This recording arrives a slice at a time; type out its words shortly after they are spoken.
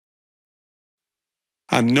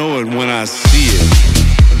I know it when I see it.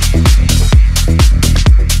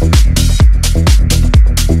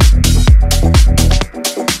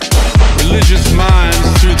 Religious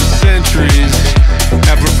minds through the centuries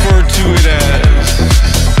have referred to it as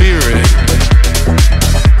spirit.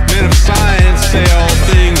 Men of science say all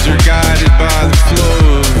things are guided by the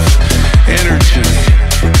flow of energy.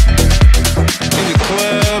 In the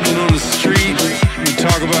club and on the street, we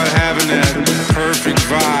talk about having that perfect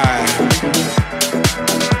vibe.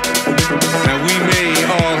 Now we may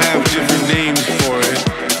all have different names for it,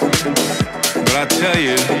 but I tell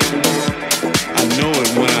you, I know it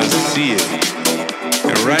when I see it.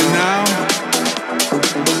 And right now,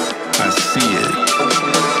 I see it.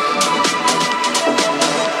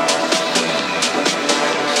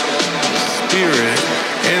 Spirit,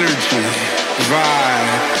 energy,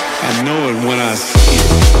 vibe, I know it when I see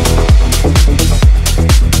it.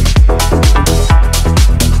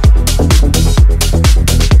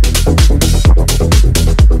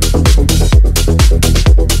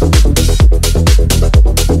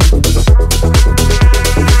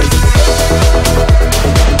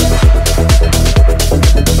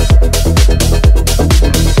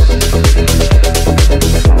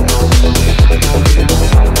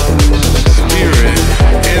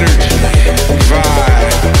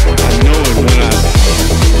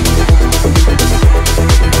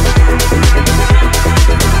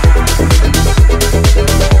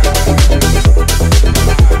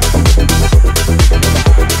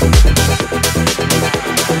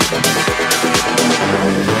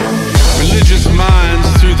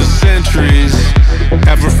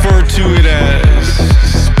 Have referred to it as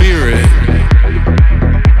spirit.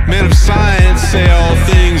 Men of science say all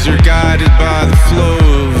things are guided by the flow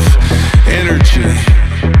of energy.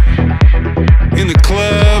 In the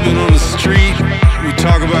club and on the street, we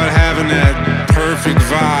talk about having that perfect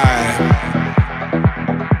vibe.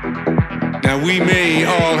 Now we may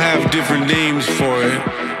all have different names for it,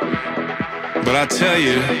 but I tell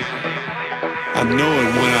you, I know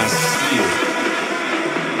it when I see it.